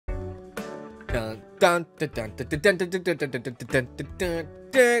Dun, dun, dun, dun, dun, dun, dun, dun, dun, dun, dun, dun,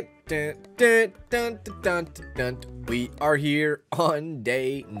 dun, dun, dun, dun. We are here on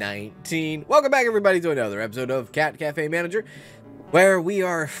day 19. Welcome back, everybody, to another episode of Cat Cafe Manager, where we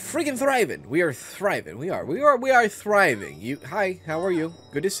are freaking thriving. We are thriving. We are thriving. Hi, how are you?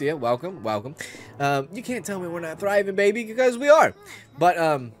 Good to see you. Welcome. You can't tell me we're not thriving, baby, because we are. But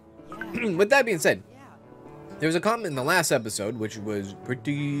with that being said, there was a comment in the last episode, which was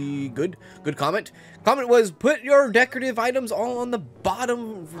pretty good. Good comment. Comment was, put your decorative items all on the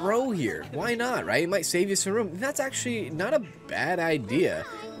bottom row here. Why not, right? It might save you some room. That's actually not a bad idea,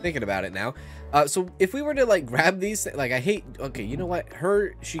 thinking about it now. So if we were to, like, grab these, like, okay, you know what?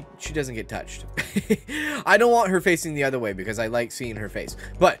 She doesn't get touched. I don't want her facing the other way because I like seeing her face.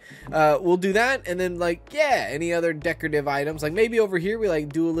 But we'll do that, and then, like, yeah, any other decorative items. Like, maybe over here we,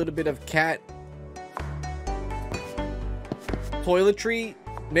 like, do a little bit of cat toiletry,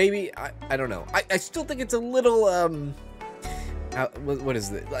 maybe. I don't know. I still think it's a little what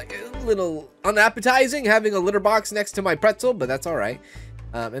is it, like, a little unappetizing having a litter box next to my pretzel, but that's all right.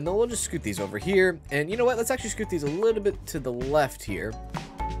 And then we'll just scoot these over here, and you know what, let's actually scoot these a little bit to the left here.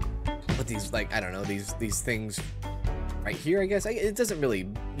 Put these, like, I don't know, these things right here, I guess. It doesn't really,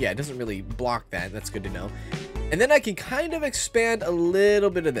 yeah, it doesn't really block that. That's good to know. And then I can kind of expand a little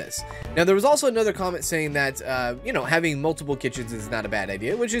bit of this. Now, there was also another comment saying that, you know, having multiple kitchens is not a bad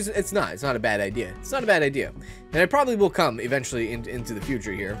idea, which is, it's not a bad idea. It's not a bad idea. And it probably will come eventually into the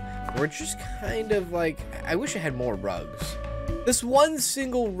future here. We're just kind of like, I wish I had more rugs. This one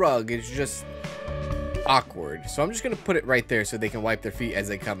single rug is just awkward. So I'm just going to put it right there so they can wipe their feet as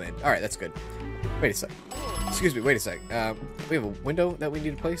they come in. All right, that's good. Wait a sec. Excuse me, wait a sec. We have a window that we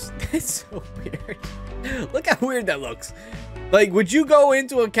need to place. It's so weird. Look how weird that looks. Like, would you go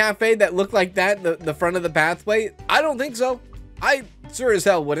into a cafe that looked like that, the front of the pathway? I don't think so. I sure as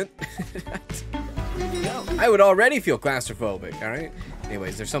hell wouldn't. I would already feel claustrophobic, all right?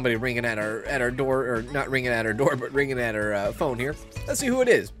 Anyways, there's somebody ringing at our door, or not ringing at our door, but ringing at our phone here. Let's see who it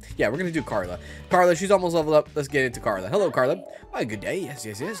is. Yeah, we're gonna do Carla. Carla, she's almost leveled up. Let's get into Carla. Hello, Carla. Why, good day.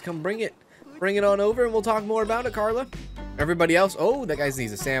 Yes. Come bring it. Bring it on over, and we'll talk more about it, Carla. Everybody else, oh, that guy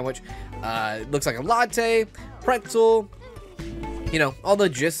needs a sandwich. Looks like a latte, pretzel, you know, all the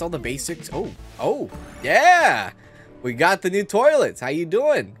gist, all the basics. Oh, yeah, we got the new toilets. How you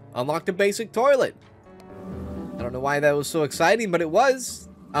doing? Unlock the basic toilet. I don't know why that was so exciting, but it was.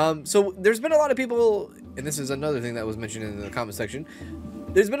 So there's been a lot of people, and this is another thing that was mentioned in the comment section.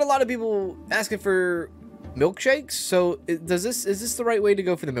 There's been a lot of people asking for milkshakes. So is this the right way to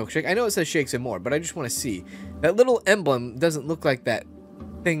go for the milkshake? I know it says shakes and more, but I just want to see. That little emblem doesn't look like that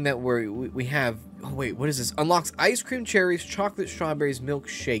thing that we have. Oh wait, what is this? Unlocks ice cream, cherries, chocolate, strawberries,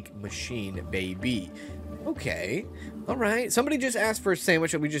 milkshake machine, baby. Okay, all right. Somebody just asked for a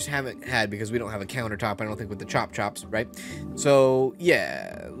sandwich that we just haven't had because we don't have a countertop, I don't think, with the chops, right? So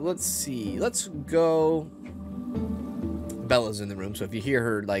yeah, let's see. Let's go. Bella's in the room, so if you hear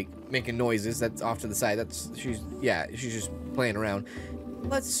her, like, making noises, that's off to the side. She's just playing around.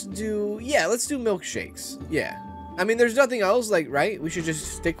 Let's do milkshakes. Yeah, I mean, there's nothing else, like, right? We should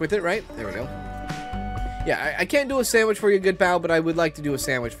just stick with it, right? There we go. Yeah, I can't do a sandwich for you, good pal, but I would like to do a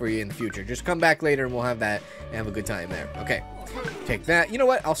sandwich for you in the future. Just come back later and we'll have that and have a good time there. Okay, take that. You know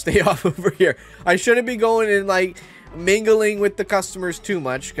what, I'll stay off over here. I shouldn't be going and, like, mingling with the customers too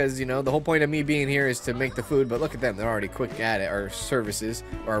much, because, you know, the whole point of me being here is to make the food. But look at them, they're already quick at it. Our services,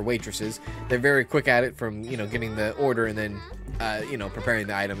 or our waitresses, they're very quick at it, from, you know, getting the order and then you know, preparing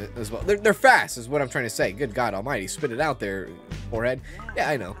the item as well. They're fast is what I'm trying to say. Good God almighty, spit it out there, forehead. Yeah,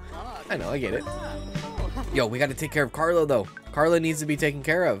 I know, I get it. Yo, we got to take care of Carla, though. Carla needs to be taken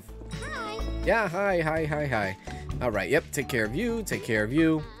care of. Yeah, hi. All right, yep, take care of you.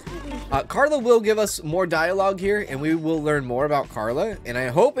 Carla will give us more dialogue here, and we will learn more about Carla, and I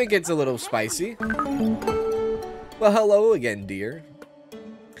hope it gets a little spicy. Well, hello again, dear.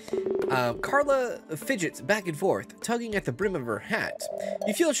 Carla fidgets back and forth, tugging at the brim of her hat.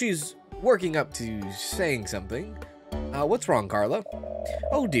 You feel she's working up to saying something. What's wrong, Carla?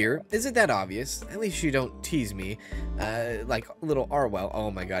 Oh dear, is it that obvious? At least you don't tease me. Like little Arwell. Oh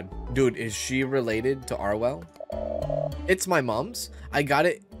my god. Dude, is she related to Arwell? It's my mom's. I got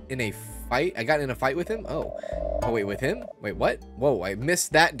in a fight with him. Oh wait, with him? Wait, what? Whoa, I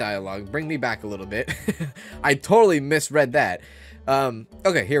missed that dialogue. Bring me back a little bit. I totally misread that.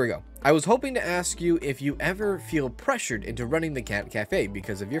 Okay, here we go. I was hoping to ask you if you ever feel pressured into running the cat cafe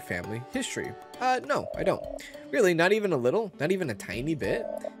because of your family history. No, I don't. Really, not even a little? Not even a tiny bit?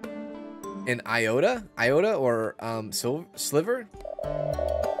 An iota? Iota or, sliver?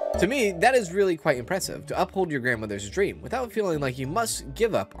 To me, that is really quite impressive, to uphold your grandmother's dream without feeling like you must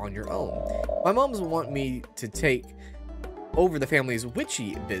give up on your own. My moms want me to take over the family's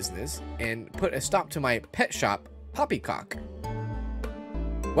witchy business and put a stop to my pet shop, Poppycock.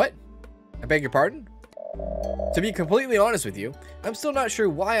 What? I beg your pardon? To be completely honest with you, I'm still not sure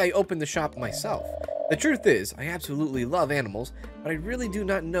why I opened the shop myself. The truth is, I absolutely love animals, but I really do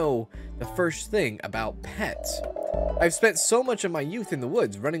not know the first thing about pets. I've spent so much of my youth in the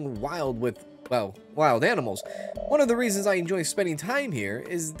woods running wild with, well, wild animals. One of the reasons I enjoy spending time here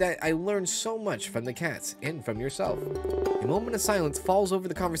is that I learn so much from the cats and from yourself. A moment of silence falls over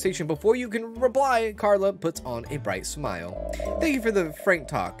the conversation. Before you can reply, Carla puts on a bright smile. Thank you for the frank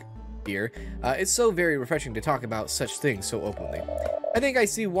talk, dear. It's so very refreshing to talk about such things so openly. I think I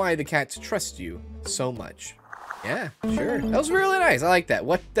see why the cats trust you so much. Yeah, sure. That was really nice. I like that.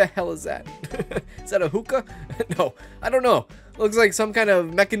 What the hell is that? Is that a hookah? No, I don't know. Looks like some kind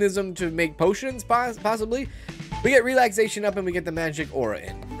of mechanism to make potions, possibly. We get relaxation up and we get the magic aura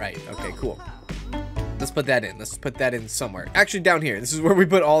in. Right, okay, cool. Let's put that in. Let's put that in somewhere. Actually, down here. This is where we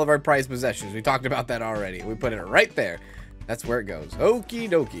put all of our prized possessions. We talked about that already. We put it right there. That's where it goes. Okie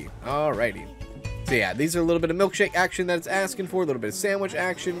dokie. Alrighty. So yeah, these are a little bit of milkshake action that it's asking for, a little bit of sandwich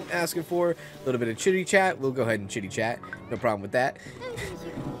action asking for, a little bit of chitty chat. We'll go ahead and chitty chat. No problem with that.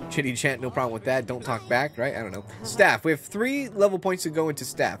 Chitty chat, no problem with that. Don't talk back, right? I don't know. Staff. We have 3 level points to go into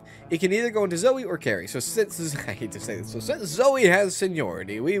staff. It can either go into Zoe or Carrie. So since I hate to say this, so since Zoe has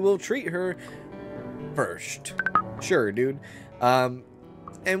seniority, we will treat her first. Sure, dude. And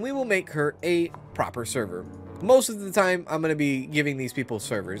we will make her a proper server. Most of the time, I'm going to be giving these people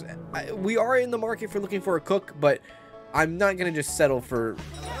servers. We are in the market for looking for a cook, but I'm not going to just settle for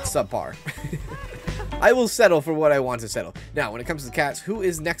subpar. I will settle for what I want to settle. Now, when it comes to the cats, who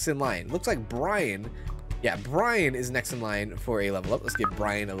is next in line? Looks like Brian. Yeah, Brian is next in line for a level up. Let's give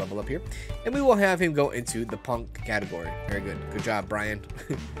Brian a level up here. And we will have him go into the punk category. Very good. Good job, Brian.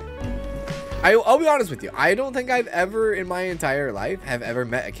 I'll be honest with you. I don't think I've ever in my entire life have ever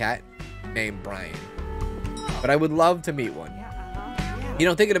met a cat named Brian. But I would love to meet one. You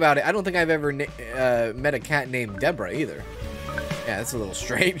know, thinking about it, I don't think I've ever met a cat named Deborah either. Yeah, that's a little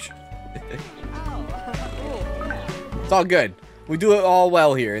strange. It's all good. We do it all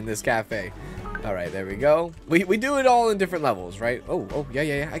well here in this cafe. All right, there we go. We do it all in different levels, right? Oh,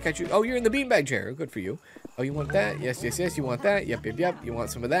 yeah. I got you. Oh, you're in the beanbag chair. Good for you. Oh, you want that? Yes. You want that? Yep. You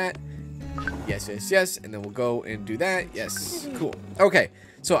want some of that? Yes. And then we'll go and do that. Yes. Cool. Okay.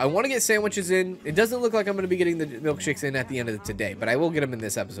 So I want to get sandwiches in. It doesn't look like I'm going to be getting the milkshakes in at the end of today, but I will get them in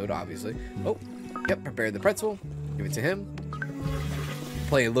this episode, obviously. Oh, yep. Prepare the pretzel. Give it to him.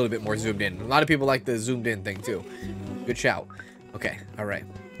 Play a little bit more zoomed in. A lot of people like the zoomed in thing too. Good shout. Okay. All right.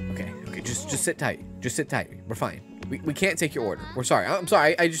 Okay. Just sit tight. Just sit tight. We're fine. We can't take your order. We're sorry. I'm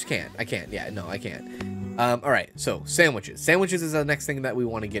sorry. I just can't. I can't. Yeah. No, I can't. All right. So sandwiches. Sandwiches is the next thing that we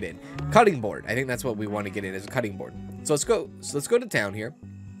want to get in. Cutting board. I think that's what we want to get in, is a cutting board. So let's go. So let's go to town here.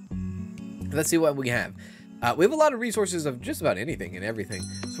 Let's see what we have. We have a lot of resources of just about anything and everything.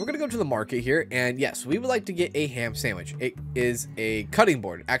 So we're going to go to the market here. And yes, we would like to get a ham sandwich. It is a cutting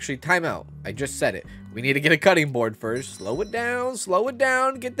board. Actually, time out. I just said it. We need to get a cutting board first. Slow it down. Slow it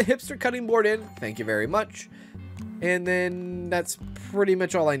down. Get the hipster cutting board in. Thank you very much. And then that's pretty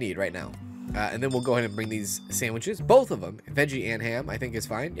much all I need right now. And then we'll go ahead and bring these sandwiches. Both of them. Veggie and ham, I think is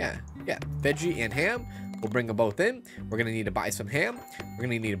fine. Yeah. Veggie and ham. We'll bring them both in. We're going to need to buy some ham. We're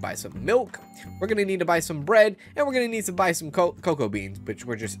going to need to buy some milk. We're going to need to buy some bread. And we're going to need to buy some cocoa beans, which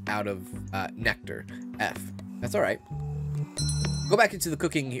we're just out of nectar. F. That's all right. Go back into the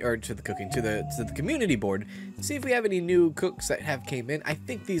to the community board. See if we have any new cooks that have came in. I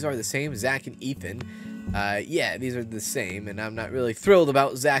think these are the same, Zach and Ethan. Yeah, these are the same, and I'm not really thrilled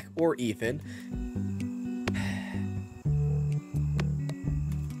about Zach or Ethan.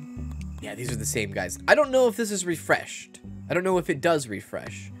 Yeah, these are the same guys. I don't know if this is refreshed. I don't know if it does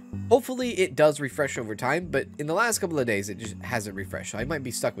refresh. Hopefully it does refresh over time, but in the last couple of days it just hasn't refreshed. So I might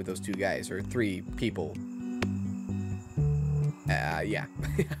be stuck with those 2 guys or 3 people. Yeah,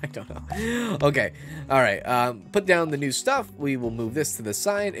 I don't know. Okay, all right. Put down the new stuff. We will move this to the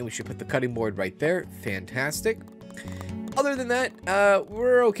side, and we should put the cutting board right there. Fantastic. Other than that,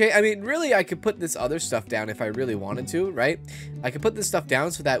 we're okay. I mean, really, I could put this other stuff down if I really wanted to, right? I could put this stuff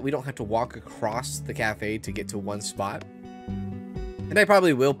down so that we don't have to walk across the cafe to get to one spot. And I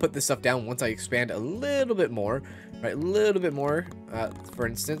probably will put this stuff down once I expand a little bit more, right? A little bit more. For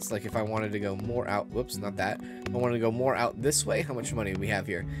instance, like if I wanted to go more out, whoops, not that. I wanted to go more out this way. How much money do we have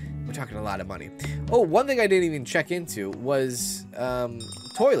here? We're talking a lot of money. Oh, one thing I didn't even check into was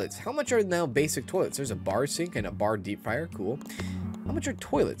toilets. How much are now basic toilets? There's a bar sink and a bar deep fryer. Cool. How much are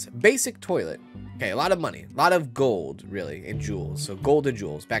toilets? Basic toilet. Okay, a lot of money. A lot of gold, really, and jewels. So gold and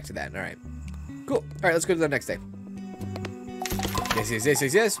jewels. Back to that. All right. Cool. All right, let's go to the next day.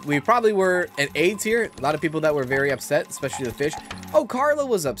 Yes. We probably were at AIDS here. A lot of people that were very upset, especially the fish. Oh, Carla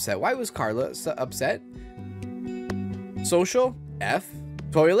was upset. Why was Carla upset? Social? F.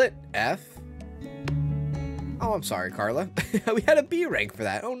 Toilet? F. Oh, I'm sorry, Carla. We had a B rank for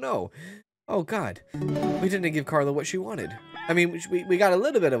that. Oh, no. Oh, God. We didn't give Carla what she wanted. I mean, we got a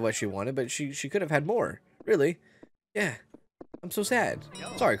little bit of what she wanted, but she could have had more. Really? Yeah. I'm so sad.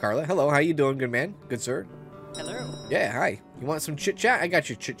 Sorry, Carla. Hello, how you doing, good man? Good sir? Hello. Yeah, hi. You want some chit-chat? I got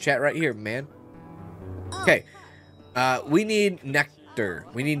your chit-chat right here, man. Okay. We need nectar.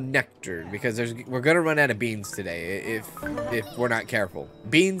 We need nectar because we're gonna run out of beans today if we're not careful.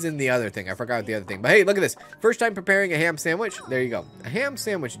 Beans and the other thing. I forgot the other thing. But hey, look at this. First time preparing a ham sandwich. There you go. A ham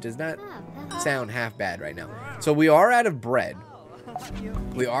sandwich does not sound half bad right now. So we are out of bread.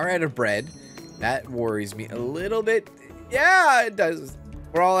 We are out of bread. That worries me a little bit. Yeah, it does.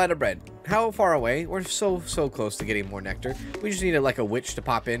 We're all out of bread. How far away? We're so close to getting more nectar. We just need like a witch to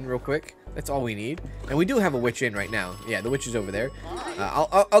pop in real quick. That's all we need. And we do have a witch in right now. Yeah, the witch is over there.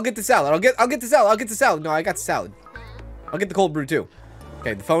 I'll get the salad. I'll get the salad. I'll get the salad. No, I got the salad. I'll get the cold brew too.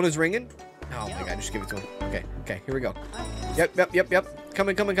 Okay, the phone is ringing. Oh my God, just give it to him. Okay, here we go. Yep.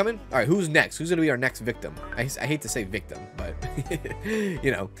 Coming. All right, who's next? Who's gonna be our next victim? I hate to say victim, but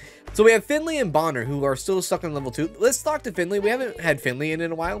you know. So we have Finley and Bonner who are still stuck on level 2. Let's talk to Finley. We haven't had Finley in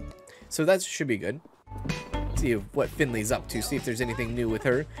a while, so that should be good. See what Finley's up to. See if there's anything new with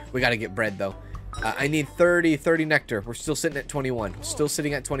her. We gotta get bread though. I need 30 nectar. We're still sitting at 21. Still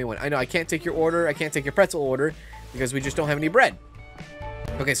sitting at 21. I know I can't take your order. I can't take your pretzel order because we just don't have any bread.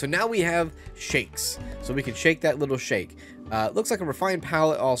 Okay, so now we have shakes. So we can shake that little shake. Looks like a refined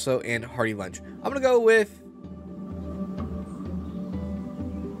palate also and hearty lunch. I'm gonna go with...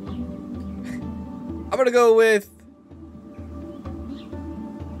 I'm gonna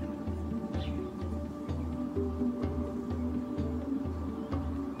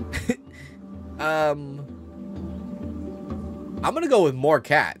go with more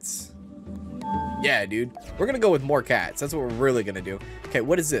cats. Yeah, dude. We're gonna go with more cats. That's what we're really gonna do. Okay,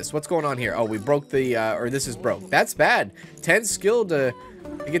 what is this? What's going on here? Oh, we broke the, or this is broke. That's bad. 10 skill to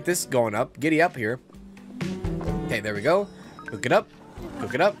get this going up. Giddy up here. Okay, there we go. Cook it up.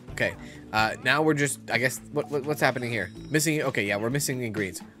 Okay. Now we're just, I guess, what's happening here? Missing, okay, yeah, we're missing the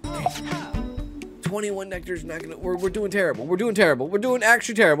ingredients. Okay. 21 nectar is not gonna, we're doing terrible. We're doing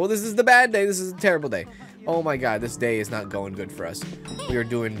actually terrible. This is the bad day. This is a terrible day. Oh my God, this day is not going good for us. We are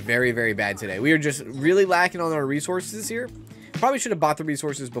doing very, very bad today. We are just really lacking on our resources here. Probably should have bought the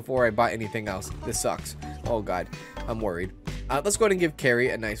resources before I bought anything else. This sucks. Oh God, I'm worried. Let's go ahead and give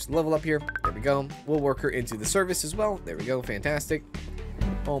Carrie a nice level up here. There we go. We'll work her into the service as well. There we go, fantastic.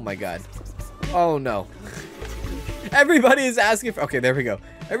 Oh my God. Oh no. Everybody is asking for, okay, there we go.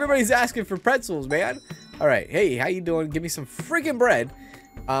 Everybody's asking for pretzels, man. All right, hey, how you doing? Give me some freaking bread.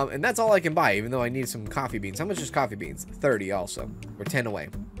 And that's all I can buy, even though I need some coffee beans. How much is coffee beans? 30 also. We're 10 away.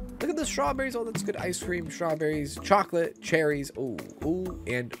 Look at the strawberries. Oh, that's good. Ice cream, strawberries, chocolate, cherries. Ooh, ooh,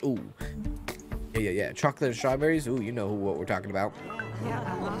 and ooh. Yeah. Chocolate and strawberries. Ooh, you know what we're talking about.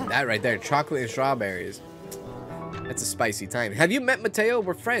 That right there. Chocolate and strawberries. That's a spicy time. Have you met Mateo?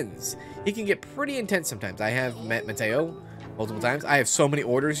 We're friends. He can get pretty intense sometimes. I have met Mateo multiple times. I have so many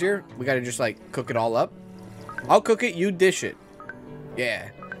orders here. We got to just, like, cook it all up. I'll cook it. You dish it. Yeah.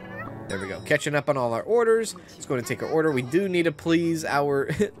 There we go. Catching up on all our orders. Let's go and take our order. We do need to please our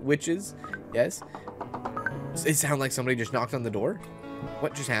witches. Yes. Does it sound like somebody just knocked on the door?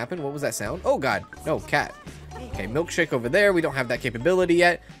 What just happened? What was that sound? Oh, God. No, cat. Okay, milkshake over there. We don't have that capability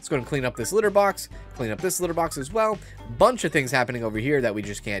yet. Let's go and clean up this litter box. Clean up this litter box as well. Bunch of things happening over here that we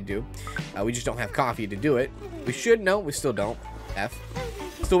just can't do. We just don't have coffee to do it. We should. No, we still don't. F.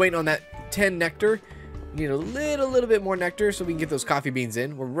 Still waiting on that 10 nectar. Need a little bit more nectar so we can get those coffee beans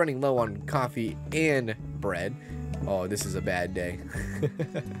in. We're running low on coffee and bread. Oh, this is a bad day.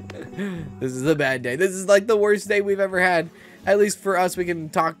 This is a bad day. This is like the worst day we've ever had. At least for us, we can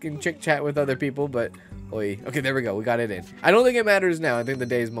talk and chit chat with other people, but oy. Okay, there we go. We got it in. I don't think it matters now. I think the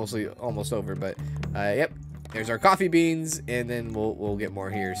day is mostly almost over, but yep. There's our coffee beans, and then we'll get more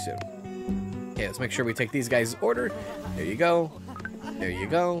here soon. Okay, let's make sure we take these guys' order. There you go. There you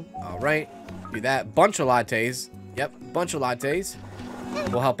go. All right. Do that. Bunch of lattes. Yep, bunch of lattes.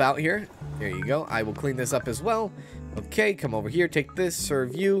 We'll help out here. There you go. I will clean this up as well. Okay, come over here. Take this.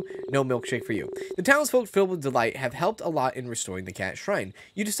 Serve you. No milkshake for you. The townsfolk filled with delight have helped a lot in restoring the cat shrine.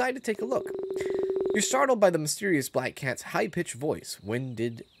 You decide to take a look. You're startled by the mysterious black cat's high-pitched voice. When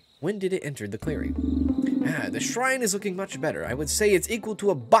did it enter the clearing? The shrine is looking much better. I would say it's equal to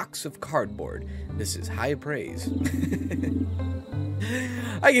a box of cardboard. This is high praise.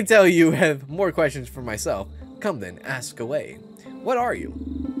 I can tell you have more questions for myself. Come then, ask away. What are you?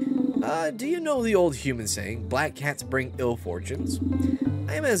 Do you know the old human saying, black cats bring ill fortunes?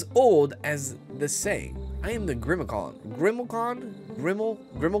 I am as old as the saying. I am the Grimmicon. Grimmilkin?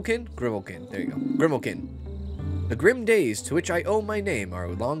 There you go. Grimmilkin. The grim days to which I owe my name are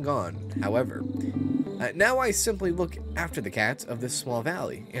long gone, however. Now I simply look after the cats of this small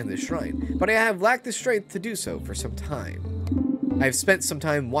valley and this shrine, but I have lacked the strength to do so for some time. I have spent some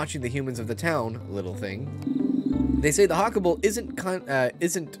time watching the humans of the town, little thing. They say the Huckable isn't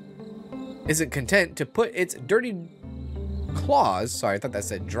content to put its dirty claws, sorry, I thought that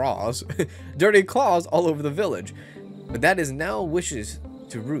said draws, dirty claws all over the village, but that is now wishes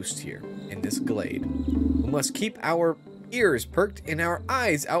to roost here in this glade. We must keep our ears perked and our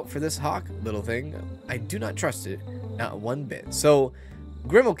eyes out for this hawk, little thing. I do not trust it, not one bit. So,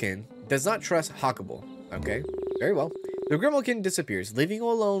 Grimmilkin does not trust Huckable. Okay, very well. The Grimmilkin disappears, leaving you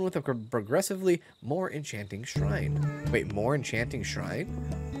alone with a progressively more enchanting shrine. Wait, more enchanting shrine?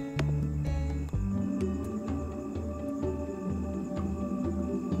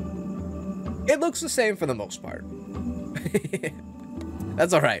 It looks the same for the most part.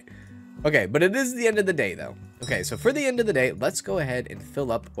 That's alright. Okay, but it is the end of the day, though. Okay, so for the end of the day, let's go ahead and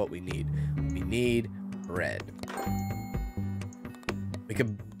fill up what we need. We need bread. We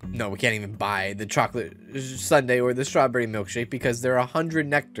could... No, we can't even buy the chocolate sundae or the strawberry milkshake because they're 100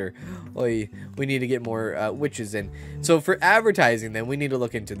 nectar. We need to get more witches in. So for advertising, then, we need to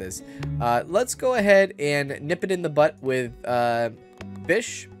look into this. Let's go ahead and nip it in the butt with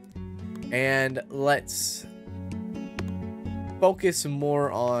fish. And let's focus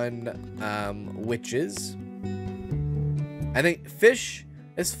more on witches. I think fish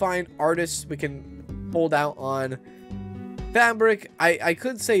is fine. Artists, we can hold out on. Fabric, I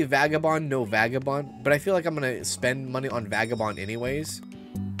could say vagabond, no vagabond, but I feel like I'm going to spend money on vagabond anyways.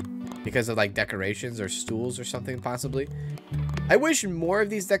 Because of like decorations or stools or something possibly. I wish more of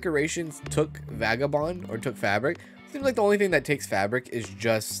these decorations took vagabond or took fabric. It seems like the only thing that takes fabric is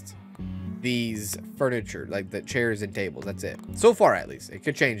just these furniture, like the chairs and tables. That's it. So far, at least. It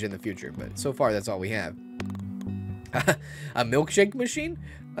could change in the future, but so far, that's all we have. A milkshake machine?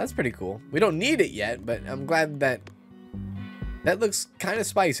 That's pretty cool. We don't need it yet, but I'm glad that that looks kind of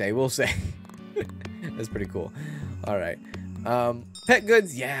spicy, I will say. That's pretty cool. All right. Pet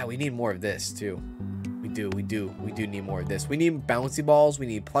goods. Yeah, we need more of this too. We do need more of this. We need bouncy balls. We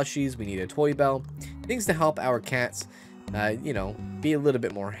need plushies. We need a toy bell. Things to help our cats, you know, be a little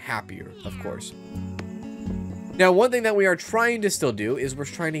bit more happier, of course. Now, one thing that we are trying to still do is we're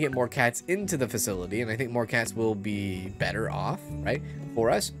trying to get more cats into the facility, and I think more cats will be better off, right,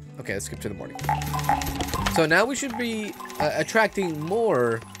 for us. Okay, let's skip to the morning. So now we should be attracting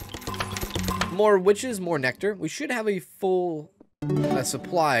more witches, more nectar. We should have a full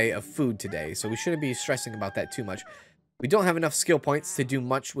supply of food today, so we shouldn't be stressing about that too much. We don't have enough skill points to do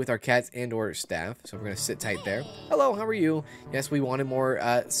much with our cats and or staff, so we're gonna sit tight there. Hello, how are you? Yes, we wanted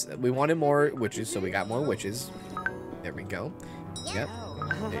more witches, so we got more witches. There we go. Yep.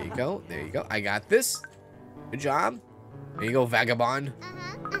 There you go. There you go. I got this. Good job. There you go, vagabond.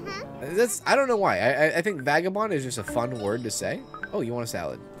 That's, I don't know why. I think vagabond is just a fun word to say. Oh, you want a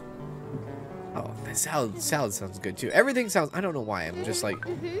salad? Oh, that salad sounds good too. Everything sounds, I don't know why. I'm just like,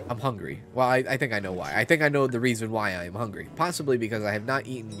 I'm hungry. Well, I think I know why. I think I know the reason why I am hungry. Possibly because I have not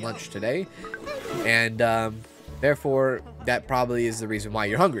eaten lunch today. And therefore, that probably is the reason why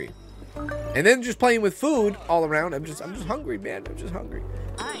you're hungry. And then just playing with food all around. I'm just hungry, man. I'm just hungry.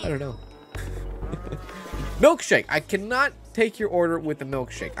 I don't know. Milkshake. I cannot take your order with the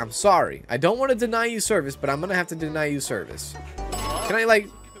milkshake. I'm sorry. I don't want to deny you service, but I'm going to have to deny you service. Can I, like,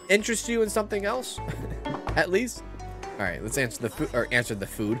 interest you in something else? At least? Alright, let's answer the food, or answer the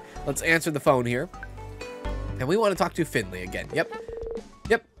food. Let's answer the phone here. And we want to talk to Finley again. Yep.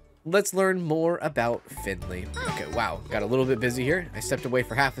 Let's learn more about Finley. Okay, wow. Got a little bit busy here. I stepped away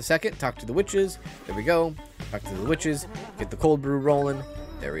for half a second. Talk to the witches. There we go. Talk to the witches. Get the cold brew rolling.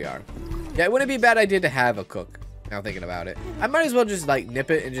 There we are. Yeah, it wouldn't be a bad idea to have a cook. Now thinking about it. I might as well just, like, nip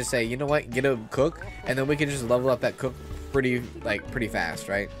it and just say, you know what? Get a cook. And then we can just level up that cook pretty fast,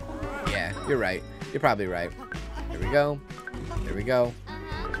 right? Yeah, you're right. You're probably right. There we go. There we go.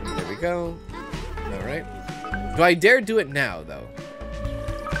 There we go. All right. Do I dare do it now, though?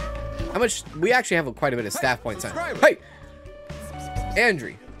 How much? We actually have quite a bit of staff points on. Hey!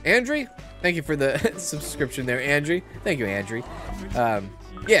 Andrew. Thank you for the subscription there, Andrew. Thank you, Andrew.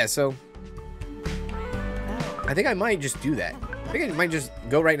 Yeah, so I think I might just do that. I think I might just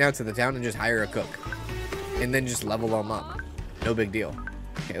go right now to the town and just hire a cook. And then just level them up. No big deal.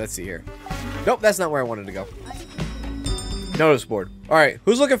 Okay, let's see here. Nope, that's not where I wanted to go. Notice board. All right,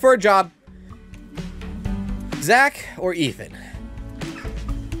 who's looking for a job? Zach or Ethan?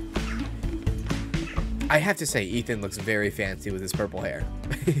 I have to say, Ethan looks very fancy with his purple hair.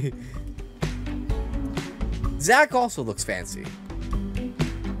 Zach also looks fancy.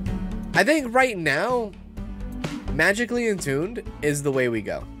 I think right now, Magically Entombed is the way we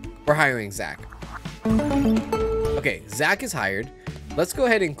go. We're hiring Zach. Okay, Zach is hired. Let's go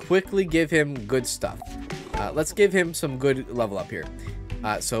ahead and quickly give him good stuff. Let's give him some good level up here.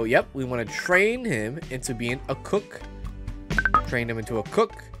 So, yep, we want to train him into being a cook. Train him into a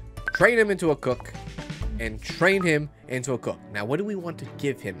cook. Train him into a cook. And train him into a cook. Now, what do we want to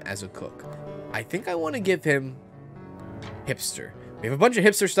give him as a cook? I think I want to give him hipster. We have a bunch of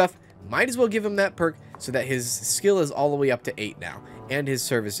hipster stuff. Might as well give him that perk so that his skill is all the way up to 8 now. And his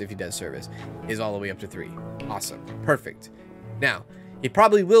service, if he does service, is all the way up to 3. Awesome. Perfect. Now, he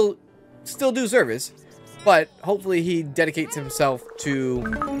probably will still do service, but hopefully he dedicates himself to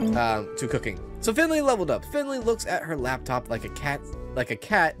cooking. So Finley leveled up. Finley looks at her laptop like a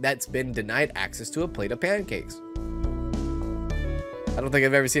cat that's been denied access to a plate of pancakes. I don't think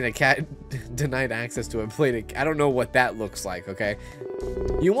I've ever seen a cat denied access to a plate of... I don't know what that looks like, okay?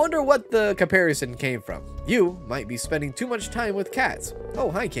 You wonder what the comparison came from. You might be spending too much time with cats.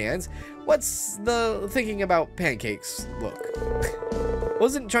 Oh, hi, Cans. What's the thinking about pancakes look?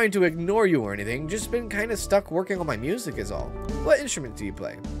 Wasn't trying to ignore you or anything, just been kind of stuck working on my music is all. What instrument do you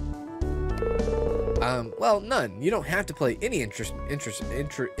play? Well, none. You don't have to play any instrument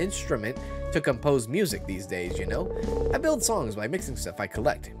to compose music these days, you know? I build songs by mixing stuff I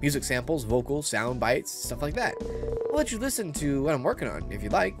collect. Music samples, vocals, sound bites, stuff like that. I'll let you listen to what I'm working on, if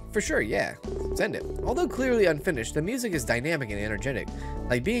you'd like. For sure, yeah. Send it. Although clearly unfinished, the music is dynamic and energetic,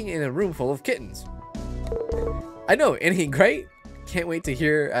 like being in a room full of kittens. I know, ain't he great? Can't wait to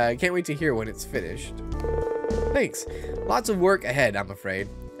hear when it's finished. Thanks. Lots of work ahead, I'm afraid.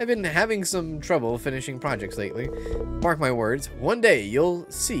 I've been having some trouble finishing projects lately. Mark my words, one day you'll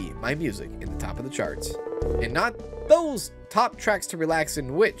see my music in the top of the charts. And not those top tracks to relax and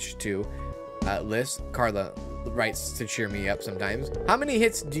witch to, list. Carla writes to cheer me up sometimes. How many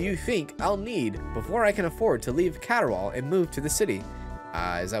hits do you think I'll need before I can afford to leave Caterwaul and move to the city?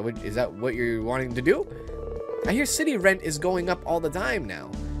 Is that what you're wanting to do? I hear city rent is going up all the time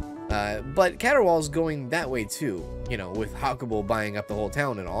now. But Caterwaul's going that way too, you know, with Huckable buying up the whole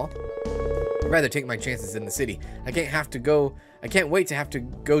town and all. I'd rather take my chances in the city. I can't wait to have to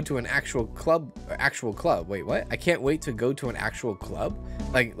go to an actual club. Wait, what? I can't wait to go to an actual club?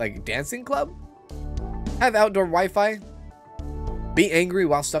 Like dancing club? Have outdoor Wi-Fi? Be angry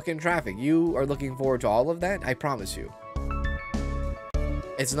while stuck in traffic. You are looking forward to all of that? I promise you.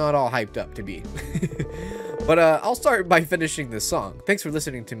 It's not all hyped up to be. But I'll start by finishing this song. Thanks for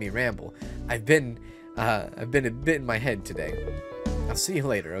listening to me ramble. I've been a bit in my head today. I'll see you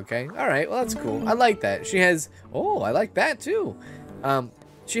later, okay? All right, well that's cool. I like that. She has. Oh, I like that too.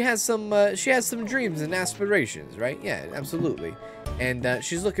 She has some dreams and aspirations, right? Yeah, absolutely. And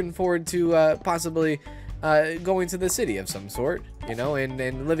she's looking forward to possibly going to the city of some sort, you know,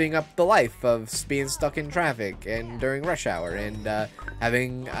 and living up the life of being stuck in traffic and during rush hour and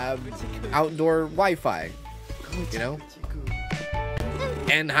having outdoor Wi-Fi, you know,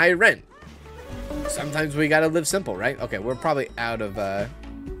 and high rent. Sometimes we gotta live simple, right? Okay, we're probably out of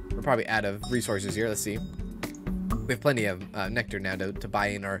resources here. Let's see. We have plenty of nectar now to buy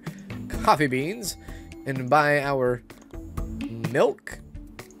in our coffee beans and buy our milk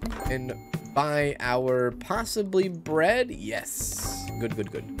and buy our possibly bread. Yes. Good.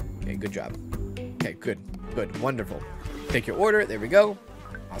 Okay, good job. Okay, good. Wonderful. Take your order. There we go.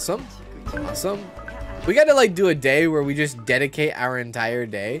 Awesome. We gotta like do a day where we just dedicate our entire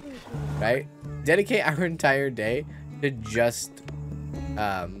day, right? Dedicate our entire day to just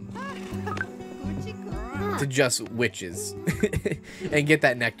witches and get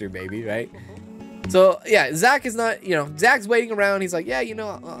that nectar, baby, right? So yeah, Zach is not, you know, Zach's waiting around. He's like, yeah, you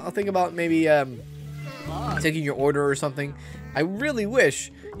know, I'll think about maybe taking your order or something. I really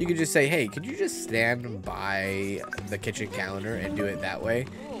wish you could just say, hey, could you just stand by the kitchen counter and do it that way,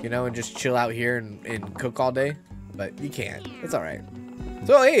 you know, and just chill out here and cook all day? But you can't. It's all right.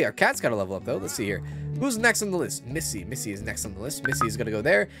 So hey, our cat's got to level up though. Let's see here. Who's next on the list? Missy. Missy is next on the list. Missy is going to go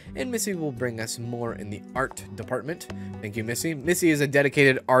there, and Missy will bring us more in the art department. Thank you, Missy. Missy is a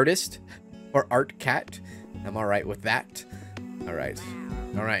dedicated artist. Or art cat. I'm all right with that. All right.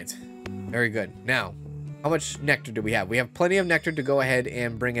 Very good. Now, how much nectar do we have? We have plenty of nectar to go ahead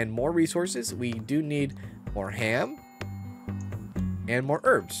and bring in more resources. We do need more ham and more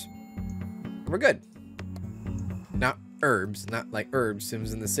herbs. We're good. Not herbs, not like herbs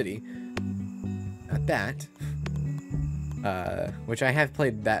Sims in the city. Not that. which I have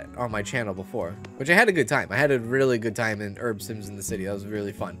played that on my channel before, which I had a good time. I had a really good time in Herb Sims in the City. That was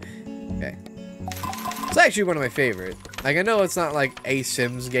really fun. Okay. It's actually one of my favorite. Like, I know it's not like a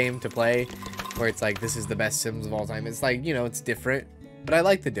Sims game to play where it's like, this is the best Sims of all time. It's like, you know, it's different, but I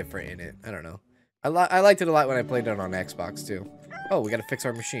like the different in it. I don't know. I liked it a lot when I played it on Xbox too. Oh, we gotta fix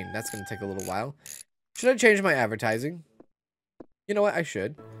our machine. That's gonna take a little while. Should I change my advertising? You know what? I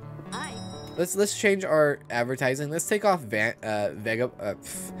should. Let's change our advertising. Let's take off Vagabond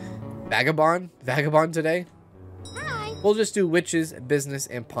today. Hi. We'll just do witches, business,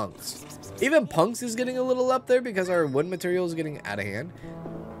 and punks. Even punks is getting a little up there because our wood material is getting out of hand.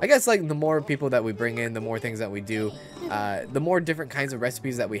 I guess like the more people that we bring in, the more things that we do, the more different kinds of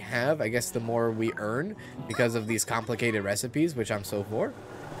recipes that we have, I guess the more we earn because of these complicated recipes, which I'm so for.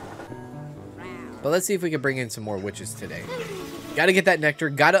 But let's see if we can bring in some more witches today. Gotta get that nectar,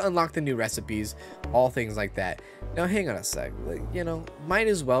 gotta unlock the new recipes, all things like that. Now, hang on a sec. Like, you know, might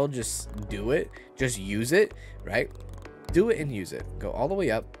as well just do it. Just use it, right? Do it and use it. Go all the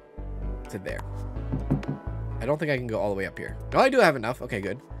way up to there. I don't think I can go all the way up here. No, I do have enough. Okay,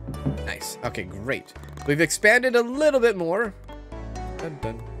 good. Nice. Okay, great. We've expanded a little bit more. Dun,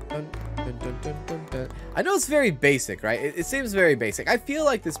 dun, dun, dun, dun, dun, dun, dun. I know it's very basic, right? It seems very basic. I feel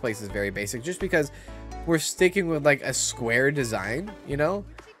like this place is very basic just because we're sticking with like a square design, you know?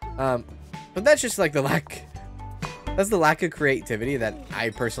 But that's just like the lack... That's the lack of creativity that I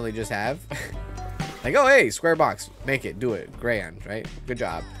personally just have. Like, oh, hey, square box. Make it. Do it. Grand, right? Good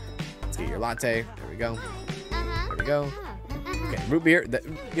job. Let's get your latte. There we go. There we go. Okay, root beer.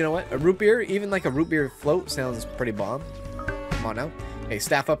 You know what? A root beer, even like a root beer float sounds pretty bomb. Come on now. Hey,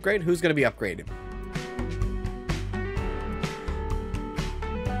 staff upgrade. Who's going to be upgraded?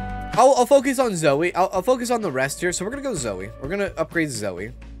 I'll focus on Zoe. I'll focus on the rest here. So we're going to go Zoe. We're going to upgrade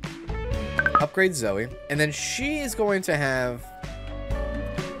Zoe. Upgrade Zoe. And then she is going to have...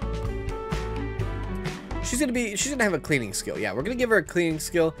 She's going to have a cleaning skill. Yeah, we're going to give her a cleaning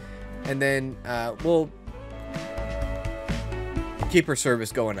skill. And then we'll keep her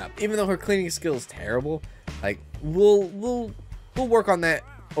service going up. Even though her cleaning skill is terrible, like we'll work on that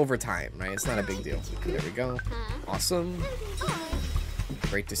over time, right? It's not a big deal. There we go. Awesome.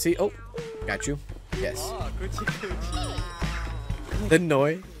 Great to see. Oh, got you. Yes. The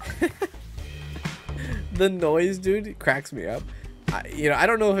noise. The noise, dude, cracks me up. You know, I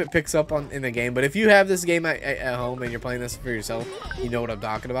don't know if it picks up in the game, but if you have this game at home and you're playing this for yourself, you know what I'm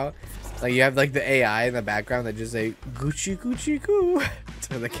talking about. Like, you have like the AI in the background that just say Gucci Gucci Goo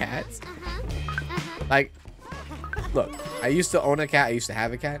to the cats. Like, look, I used to own a cat. I used to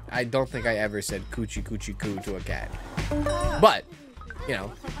have a cat. I don't think I ever said Coochie Coochie Coo to a cat. But, you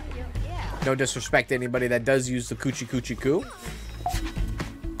know, no disrespect to anybody that does use the Coochie Coochie Coo.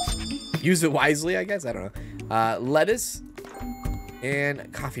 Use it wisely, I guess. I don't know. Lettuce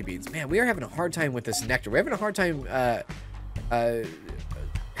and coffee beans. Man, we are having a hard time with this nectar. We're having a hard time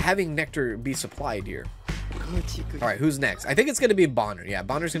having nectar be supplied here. All right, who's next? I think it's going to be Bonner. Yeah,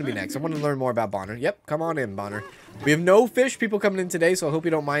 Bonner's going to be next. I want to learn more about Bonner. Yep, come on in, Bonner. We have no fish people coming in today, so I hope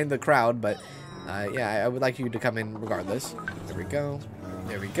you don't mind the crowd. But, yeah, I would like you to come in regardless. There we go.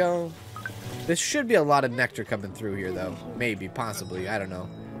 There we go. This should be a lot of nectar coming through here, though. Maybe, possibly. I don't know.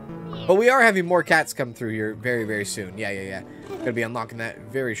 But we are having more cats come through here very, very soon. Yeah. Gonna be unlocking that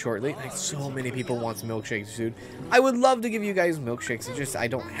very shortly. Like, so many people want milkshakes, dude. I would love to give you guys milkshakes. It's just I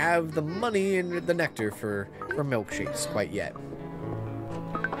don't have the money and the nectar for milkshakes quite yet.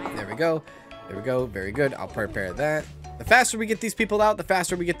 There we go. There we go. Very good. I'll prepare that. The faster we get these people out, the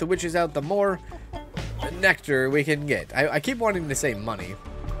faster we get the witches out, the more nectar we can get. I keep wanting to say money.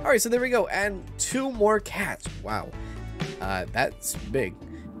 All right, so there we go. And 2 more cats. Wow. That's big.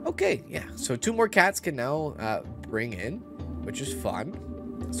 Okay, yeah. So 2 more cats can now bring in, which is fun.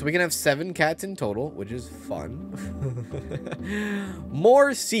 So we can have 7 cats in total, which is fun.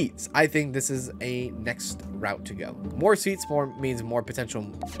 More seats. I think this is a next route to go. More seats means more potential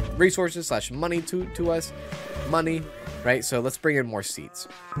resources / money to us. Money, right? So let's bring in more seats.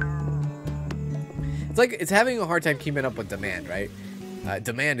 It's like it's having a hard time keeping up with demand, right?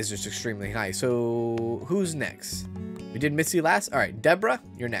 Demand is just extremely high. So who's next? We did Missy last. All right, Deborah,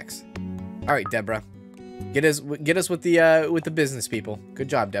 you're next. All right, Deborah, get us with the business people. Good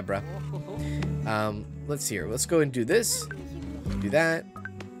job, Deborah. Let's see here. Let's go and do this. Do that.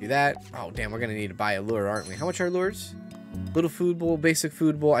 Do that. Oh, damn, we're gonna need to buy a lure, aren't we? How much are lures? Little food bowl, basic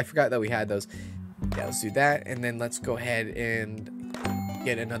food bowl. I forgot that we had those. Yeah, let's do that, and then let's go ahead and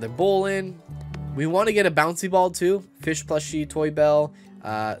get another bowl in. We want to get a bouncy ball too. Fish plushie, toy bell.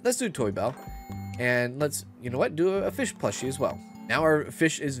 Let's do toy bell. And let's, you know what, do a fish plushie as well. Now our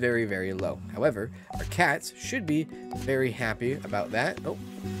fish is very, very low. However, our cats should be very happy about that. Oh,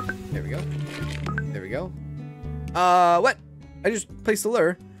 there we go. There we go. What? I just placed the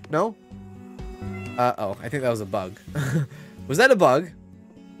lure. No? Oh, I think that was a bug. Was that a bug?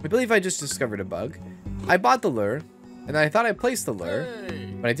 I believe I just discovered a bug. I bought the lure, and I thought I placed the lure,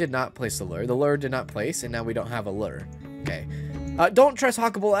 but I did not place the lure. The lure did not place, and now we don't have a lure. Okay. Don't trust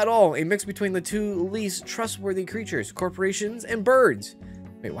Huckable at all. A mix between the two least trustworthy creatures, corporations and birds.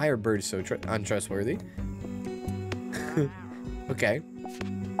 Wait, why are birds so untrustworthy? Okay.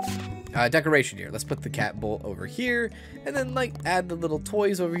 Decoration here. Let's put the cat bowl over here, and then like add the little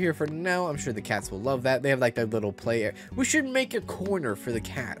toys over here for now. I'm sure the cats will love that. They have like their little play area. We should make a corner for the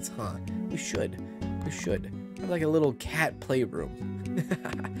cats, huh? We should. We should. Have like a little cat playroom.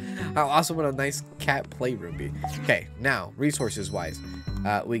 How awesome would a nice cat playroom be? Okay, now resources wise,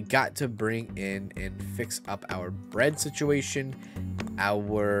 we got to bring in and fix up our bread situation,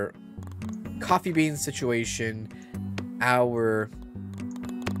 our coffee bean situation, our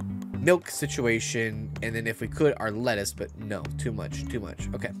milk situation, and then if we could, our lettuce, but no, too much.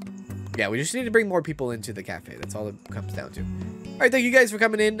 Okay. Yeah, we just need to bring more people into the cafe. That's all it comes down to. All right, thank you guys for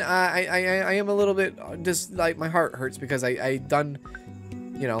coming in. I am a little bit just like my heart hurts because I don't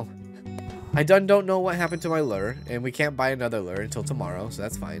know what happened to my lure, and we can't buy another lure until tomorrow, so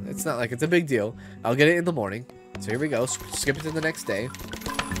that's fine. It's not like it's a big deal. I'll get it in the morning. So here we go. Skip it to the next day.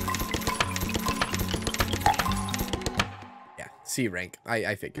 Yeah, C rank.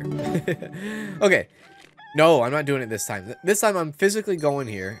 I figure. Okay. No, I'm not doing it this time. This time I'm physically going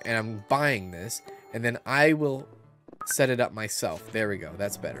here, and I'm buying this, and then I will set it up myself. There we go.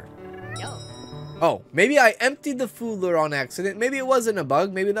 That's better. Oh, maybe I emptied the food lure on accident. Maybe it wasn't a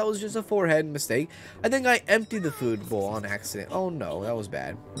bug. Maybe that was just a forehead mistake. I think I emptied the food bowl on accident. Oh, no. That was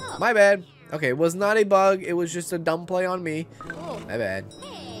bad. My bad. Okay, it was not a bug. It was just a dumb play on me. My bad.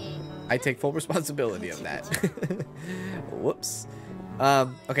 I take full responsibility of that. Whoops.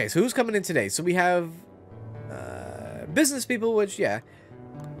 Okay, so who's coming in today? So we have business people, which, yeah.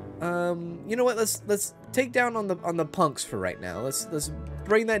 You know what? Let's take down on the punks for right now. Let's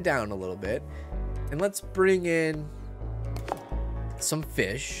bring that down a little bit. And let's bring in some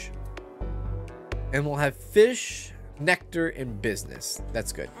fish. And we'll have fish, nectar, and business.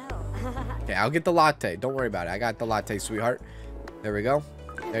 That's good. Okay, I'll get the latte. Don't worry about it. I got the latte, sweetheart. There we go.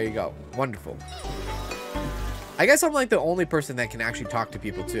 There you go. Wonderful. I guess I'm like the only person that can actually talk to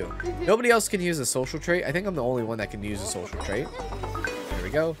people too. Nobody else can use a social trait. I think I'm the only one that can use a social trait. There we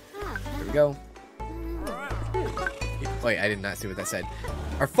go. There we go. Wait, I did not see what that said.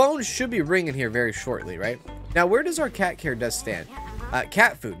 Our phone should be ringing here very shortly, right? Now, where does our cat care does stand?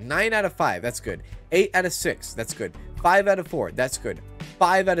 Cat food, 9 out of 5. That's good. 8 out of 6. That's good. 5 out of 4. That's good.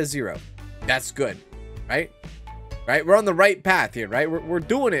 5 out of 0. That's good. Right? Right? We're on the right path here, right? We're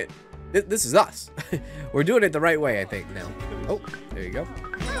doing it. This is us. We're doing it the right way, I think, now. Oh, there you go.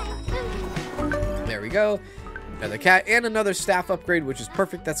 There we go. Another cat and another staff upgrade, which is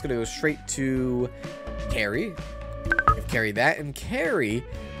perfect. That's going to go straight to Carrie. Give Carrie that. And Carrie,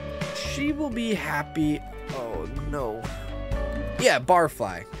 she will be happy. Oh, no. Yeah,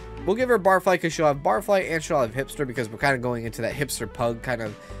 Barfly. We'll give her Barfly because she'll have Barfly and she'll have Hipster because we're kind of going into that hipster pug kind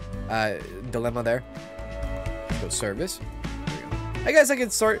of dilemma there. Let's go service. There we go. I guess I can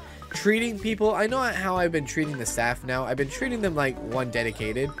start treating people. I know how I've been treating the staff now. I've been treating them like one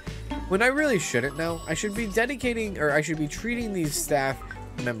dedicated when I really shouldn't now. I should be dedicating, or I should be treating these staff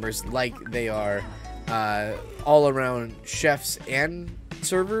members like they are all around chefs and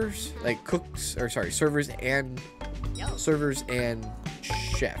servers, like cooks, or sorry, servers and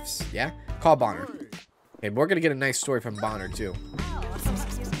chefs. Yeah, call Bonner. Okay, we're gonna get a nice story from Bonner too.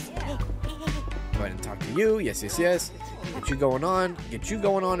 Go ahead and talk to you. Yes, yes, yes. Get you going on. Get you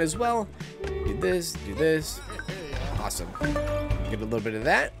going on as well. Do this. Do this. Awesome. Get a little bit of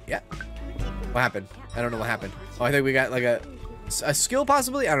that. Yeah. What happened? I don't know what happened. Oh, I think we got like a skill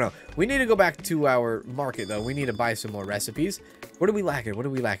possibly? I don't know. We need to go back to our market though. We need to buy some more recipes. What are we lacking? What are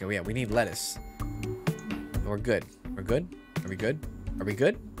we lacking? Yeah, we need lettuce. We're good. We're good. Are we good? Are we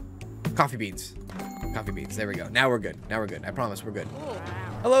good? Coffee beans. Coffee beans. There we go. Now we're good. Now we're good. I promise we're good.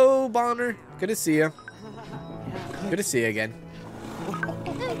 Hello, Bonner. Good to see you. Good to see you again.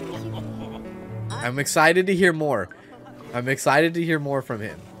 I'm excited to hear more. I'm excited to hear more from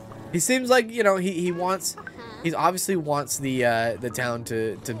him. He seems like, you know, he obviously wants the town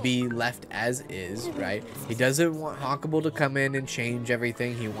to be left as is, right? He doesn't want Huckable to come in and change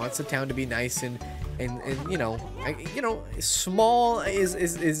everything. He wants the town to be nice and you know, small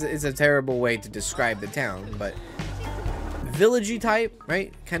is a terrible way to describe the town, but villagey type,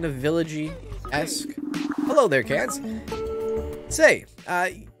 right? Kind of villagey-esque. Hello there, cats. Say,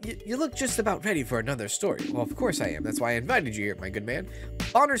 you look just about ready for another story. Well, of course I am. That's why I invited you here, my good man.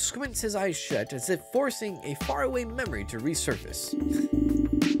 Bonner squints his eyes shut as if forcing a faraway memory to resurface.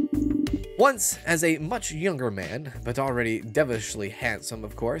 Once, as a much younger man, but already devilishly handsome,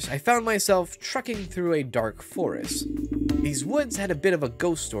 of course, I found myself trekking through a dark forest. These woods had a bit of a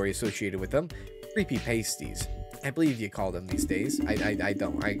ghost story associated with them. Creepy pasties. I believe you call them these days. I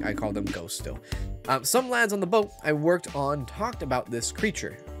don't. I call them ghosts still. Some lads on the boat I worked on talked about this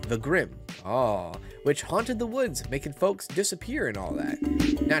creature, the Grim. Oh, which haunted the woods, making folks disappear and all that.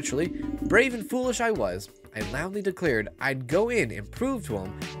 Naturally, brave and foolish I was, I loudly declared I'd go in and prove to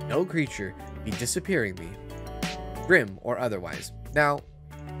him no creature be disappearing me, Grim or otherwise. Now,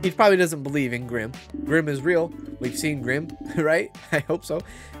 he probably doesn't believe in Grim. Grim is real. We've seen Grim, right? I hope so.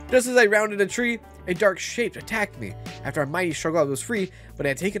 Just as I rounded a tree, a dark shape attacked me. After a mighty struggle, I was free, but I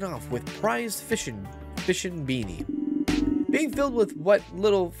had taken off with prized fishing beanie. Being filled with what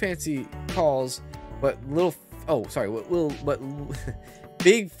little fancy calls,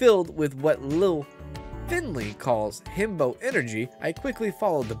 being filled with what Lil Finley calls himbo energy, I quickly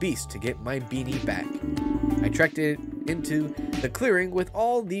followed the beast to get my beanie back. I trekked it into the clearing with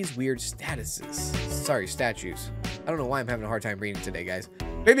all these weird statues. I don't know why I'm having a hard time reading today, guys.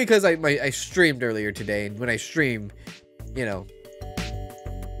 Maybe because I streamed earlier today, and when I stream, you know,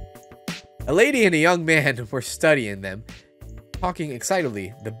 a lady and a young man were studying them, talking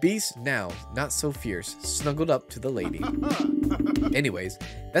excitedly. The beast, now not so fierce, snuggled up to the lady. Anyways,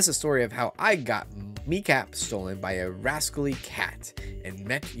 that's the story of how I got me cap stolen by a rascally cat and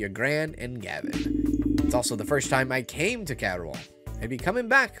met your Gran and Gavin. It's also the first time I came to Caterwaul. I'd be coming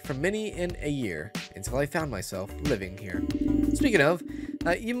back for many in a year until I found myself living here. Speaking of,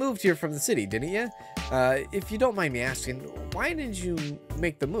 you moved here from the city, didn't you? If you don't mind me asking, why did you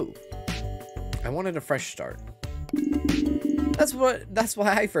make the move? I wanted a fresh start. That's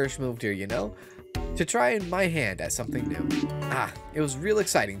why I first moved here, you know? To try my hand at something new. It was real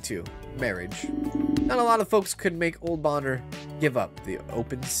exciting too. Marriage. Not a lot of folks could make old Bonner give up the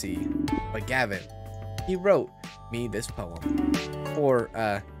open sea. But Gavin, he wrote me this poem. Or,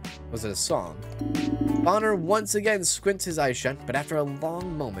 was it a song? Bonner once again squints his eyes shut, but after a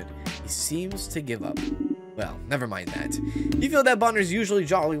long moment, he seems to give up. Well, never mind that. You feel that Bonner's usually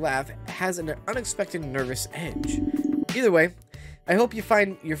jolly laugh has an unexpected nervous edge. Either way, I hope you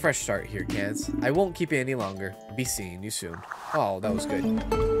find your fresh start here, Kaz. I won't keep you any longer. Be seeing you soon. Oh, that was good.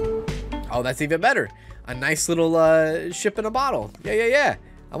 Oh, that's even better. A nice little ship in a bottle. Yeah.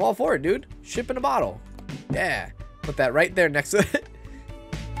 I'm all for it, dude. Ship in a bottle. Yeah. Put that right there next to it.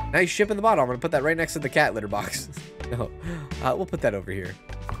 Nice ship in the bottle. I'm going to put that right next to the cat litter box. No. We'll put that over here.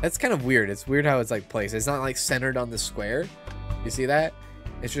 That's kind of weird. It's weird how it's like placed. It's not like centered on the square. You see that?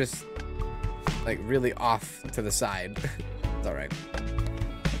 It's just like really off to the side. It's all right.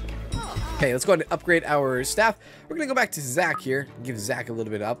 Okay, let's go ahead and upgrade our staff. We're going to go back to Zach here. Give Zach a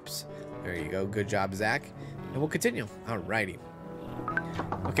little bit of ups. There you go. Good job, Zach. And we'll continue. Alrighty.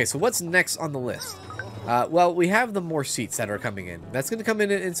 Okay, so what's next on the list? Well, we have the more seats that are coming in. That's going to come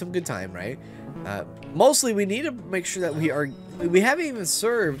in some good time, right? Mostly, we need to make sure that we haven't even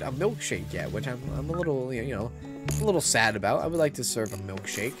served a milkshake yet, which I'm a little, you know, a little sad about. I would like to serve a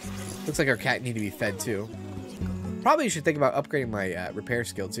milkshake. Looks like our cat need to be fed too. Probably should think about upgrading my repair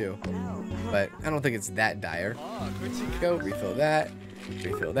skill too, but I don't think it's that dire. Go refill that.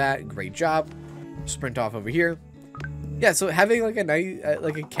 Refill that. Great job. Sprint off over here. Yeah, so having like a nice,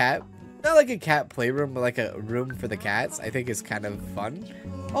 like a cat, not like a cat playroom, but like a room for the cats, I think is kind of fun.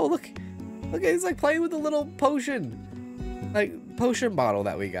 Oh, look, it's like playing with a little potion, like potion bottle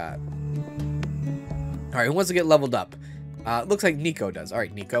that we got. All right, who wants to get leveled up? Looks like Nico does. All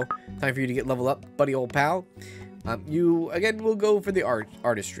right, Nico, time for you to get leveled up, buddy, old pal. You again will go for the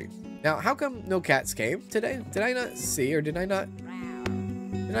artistry. Now, how come no cats came today? Did I not see, or did I not?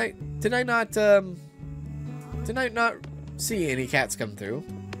 Did I not see any cats come through?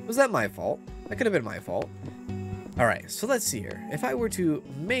 Was that my fault? That could have been my fault. All right, so let's see here. If I were to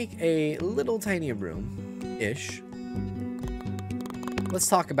make a little tiny room-ish, let's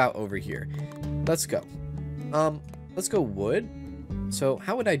talk about over here. Let's go. Let's go wood. So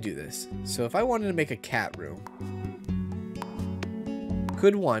how would I do this? So if I wanted to make a cat room,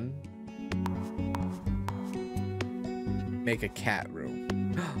 could one make a cat room?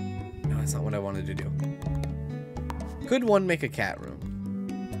 No, that's not what I wanted to do. Could one make a cat room?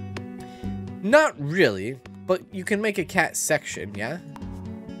 Not really, but you can make a cat section, yeah?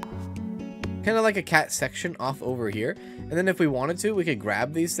 Kind of like a cat section off over here. And then if we wanted to, we could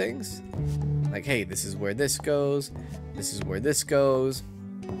grab these things. Like, hey, this is where this goes. This is where this goes.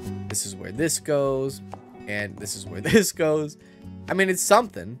 This is where this goes. And this is where this goes. I mean, it's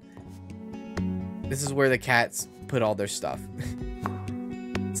something. This is where the cats put all their stuff.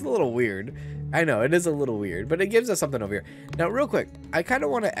 It's a little weird. I know, it is a little weird, but it gives us something over here. Now, real quick, I kind of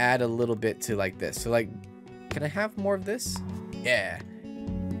want to add a little bit to like this. So like, can I have more of this? Yeah.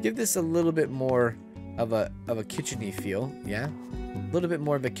 Give this a little bit more of a kitchen-y feel. Yeah. A little bit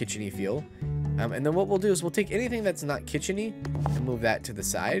more of a kitchen-y feel. And then what we'll do is we'll take anything that's not kitchen-y and move that to the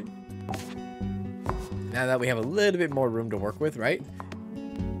side. Now that we have a little bit more room to work with, right?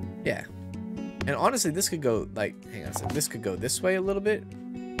 Yeah. And honestly, this could go like, hang on a second. This could go this way a little bit.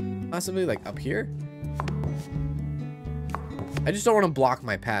 Possibly like up here. I just don't want to block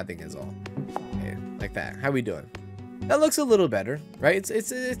my pathing is all. Okay, like that. How we doing? That looks a little better, right?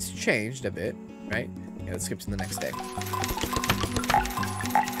 It's changed a bit, right? Yeah, let's skip to the next day.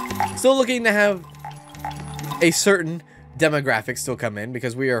 Still looking to have a certain demographic still come in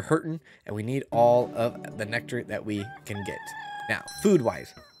because we are hurting and we need all of the nectar that we can get. Now,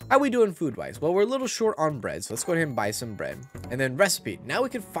 food-wise. How we doing food-wise? Well, we're a little short on bread, so let's go ahead and buy some bread. And then recipe. Now we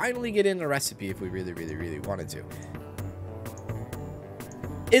can finally get in a recipe if we really, really, really wanted to.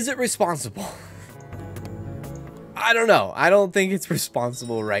 Is it responsible? I don't know. I don't think it's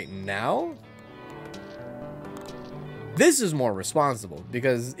responsible right now. This is more responsible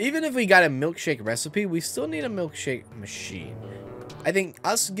because even if we got a milkshake recipe, we still need a milkshake machine. I think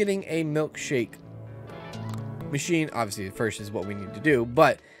us getting a milkshake machine, obviously first is what we need to do,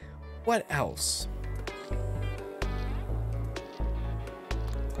 but what else?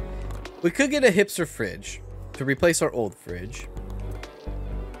 We could get a hipster fridge to replace our old fridge.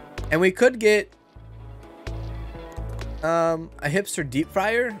 And we could get a hipster deep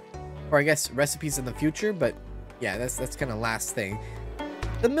fryer, or I guess recipes in the future, but yeah, that's kind of last thing.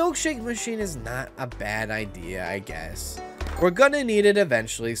 The milkshake machine is not a bad idea, I guess. We're gonna need it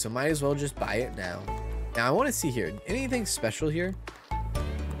eventually, so might as well just buy it now. Now I want to see here, anything special here?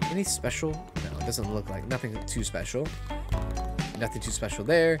 Any special? No, it doesn't look like nothing too special. Nothing too special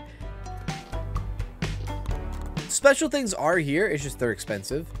there. Special things are here, it's just they're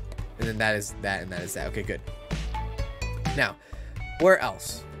expensive. And then that is that, and that is that. Okay, good. Now, where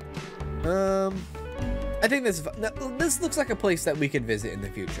else? I think this looks like a place that we could visit in the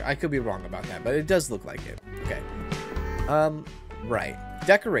future. I could be wrong about that, but it does look like it. Okay. Right.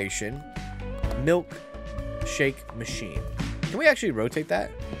 Decoration. Milkshake machine. Can we actually rotate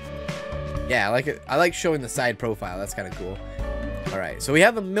that? Yeah, I like it. I like showing the side profile. That's kind of cool. All right. So we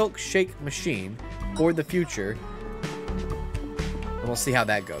have a milkshake machine for the future. And we'll see how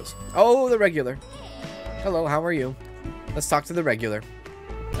that goes. Oh, the regular. Hello, how are you? Let's talk to the regular.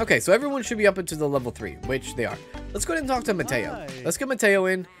 Okay, so everyone should be up into the level 3, which they are. Let's go ahead and talk to Mateo. Hi. Let's get Mateo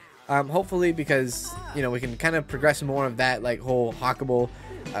in, hopefully, because, you know, we can kind of progress more of that, like, whole Hockable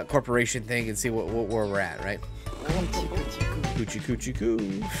corporation thing and see where we're at, right? Coochie coochie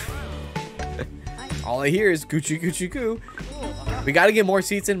coo. All I hear is coochie coochie coo. We got to get more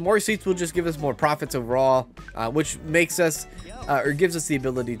seats in. More seats will just give us more profits overall, which makes us, or gives us the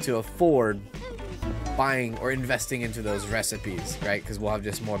ability to afford buying or investing into those recipes, right? Because we'll have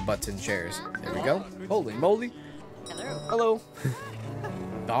just more butts and chairs. There we go. Holy moly. Hello.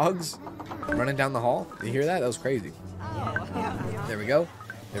 Dogs running down the hall. Did you hear that? That was crazy. There we go.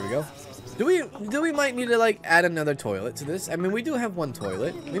 There we go. Do we might need to like add another toilet to this? I mean, we do have one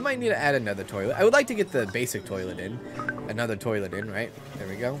toilet. We might need to add another toilet. I would like to get the basic toilet in. Another toilet in, right? There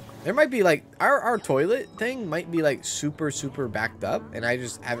we go. There might be like our toilet thing might be like super backed up and I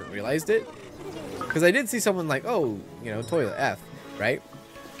just haven't realized it. Because I did see someone like, oh, you know, toilet F, right?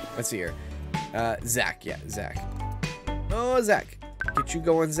 Let's see here. Zach, yeah, Zach. Oh, Zach. Get you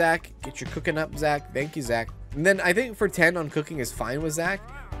going, Zach. Get your cooking up, Zach. Thank you, Zach. And then I think for 10 on cooking is fine with Zach.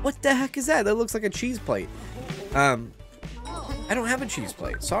 What the heck is that? That looks like a cheese plate. I don't have a cheese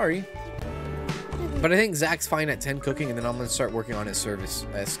plate. Sorry. But I think Zach's fine at 10 cooking, and then I'm going to start working on his service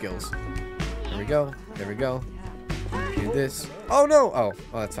skills. There we go. There we go. Do this. Oh, no. Oh,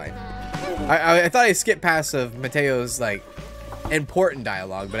 that's fine. I thought I skipped past of Mateo's, like, important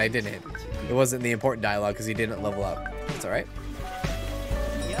dialogue, but I didn't. It wasn't the important dialogue because he didn't level up. That's all right.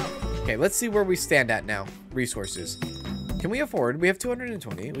 Okay, let's see where we stand at now. Resources. Can we afford? We have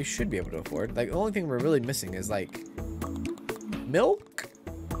 220. We should be able to afford. Like, the only thing we're really missing is, like, milk?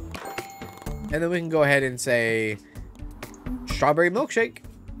 And then we can go ahead and say strawberry milkshake.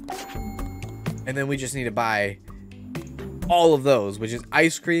 And then we just need to buy all of those, which is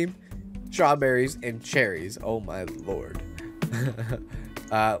ice cream, strawberries, and cherries. Oh my lord.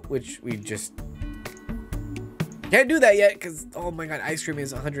 Which we just can't do that yet because, oh my god, ice cream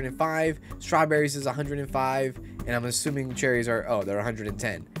is 105, strawberries is 105, and I'm assuming cherries are, oh, they're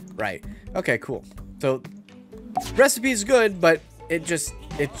 110. Right. Okay, cool. So recipe is good, but it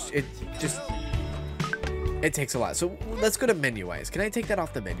takes a lot. So let's go to menu wise. Can I take that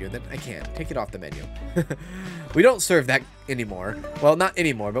off the menu? Then I can't take it off the menu. We don't serve that anymore. Well, not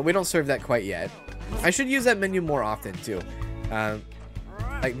anymore, but we don't serve that quite yet. I should use that menu more often too.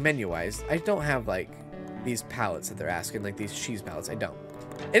 Like menu wise, I don't have like these pallets that they're asking, like these cheese pallets. I don't.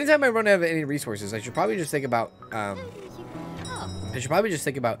 Anytime I run out of any resources, I should probably just think about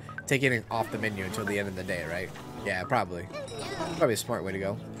taking it off the menu until the end of the day, right? Yeah, probably. Probably a smart way to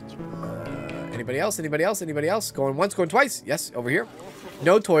go. Anybody else? Anybody else? Anybody else? Going once, going twice. Yes, over here.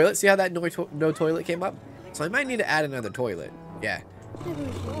 No toilet. See how that no toilet came up? So I might need to add another toilet. Yeah.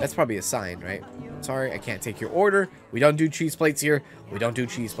 That's probably a sign, right? Sorry, I can't take your order. We don't do cheese plates here. We don't do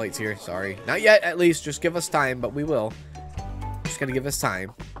cheese plates here. Sorry. Not yet, at least. Just give us time, but we will. Just gotta give us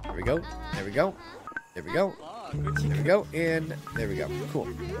time. There we go. There we go. There we go. There we go. And there we go. Cool.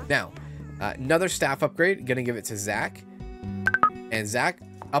 Now, another staff upgrade. Gonna give it to Zach. And Zach,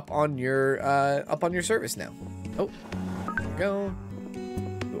 up on your service now. Oh, there we go.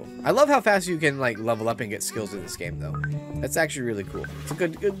 Cool. I love how fast you can like level up and get skills in this game, though. That's actually really cool. It's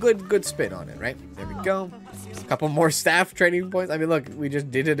a good spin on it, right? There we go. A couple more staff training points. I mean, look, we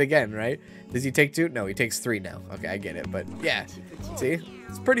just did it again, right? Does he take 2? No, he takes 3 now. Okay, I get it, but yeah, see,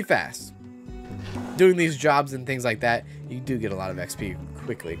 it's pretty fast. Doing these jobs and things like that, you do get a lot of XP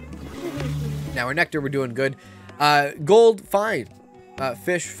quickly. Now our nectar, we're doing good. Gold, fine.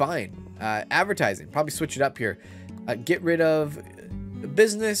 Fish, fine. Advertising, probably switch it up here. Get rid of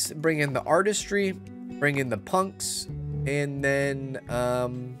business, bring in the artistry, bring in the punks, and then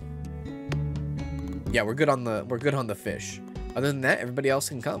yeah, we're good on the fish. Other than that, everybody else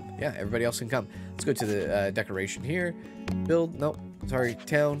can come. Yeah, everybody else can come. Let's go to the decoration here. Build, nope, sorry,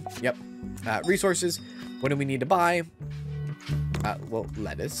 town. Yep. Resources. What do we need to buy? Well,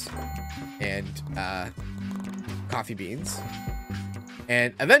 lettuce and coffee beans.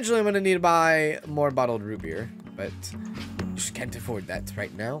 And eventually I'm going to need to buy more bottled root beer, but just can't afford that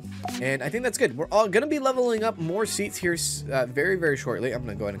right now. And I think that's good. We're all going to be leveling up more seats here very, very shortly. I'm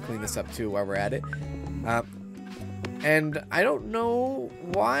going to go ahead and clean this up too while we're at it. And I don't know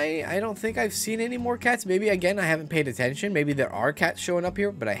why. I don't think I've seen any more cats. Maybe, again, I haven't paid attention. Maybe there are cats showing up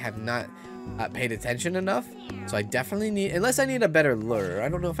here, but I have not paid attention enough. So I definitely need, unless I need a better lure. I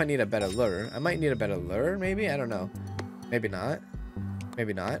don't know if I need a better lure. I might need a better lure, maybe. I don't know. Maybe not.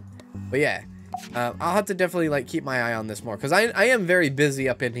 Maybe not. But yeah, I'll have to definitely like keep my eye on this more, because I am very busy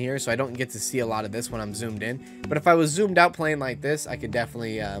up in here, so I don't get to see a lot of this when I'm zoomed in. But if I was zoomed out playing like this, I could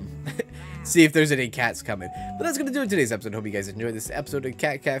definitely see if there's any cats coming. But that's gonna do it today's episode. Hope you guys enjoyed this episode of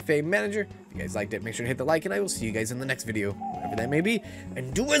Cat Cafe Manager. If you guys liked it, make sure to hit the like, and I will see you guys in the next video, whatever that may be.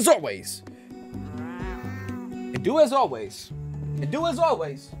 And do as always. And do as always. And do as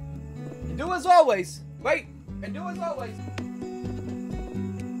always. And do as always. Wait. And do as always.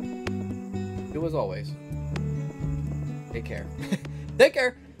 Do as always. Take care. Take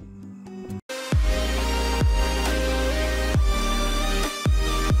care.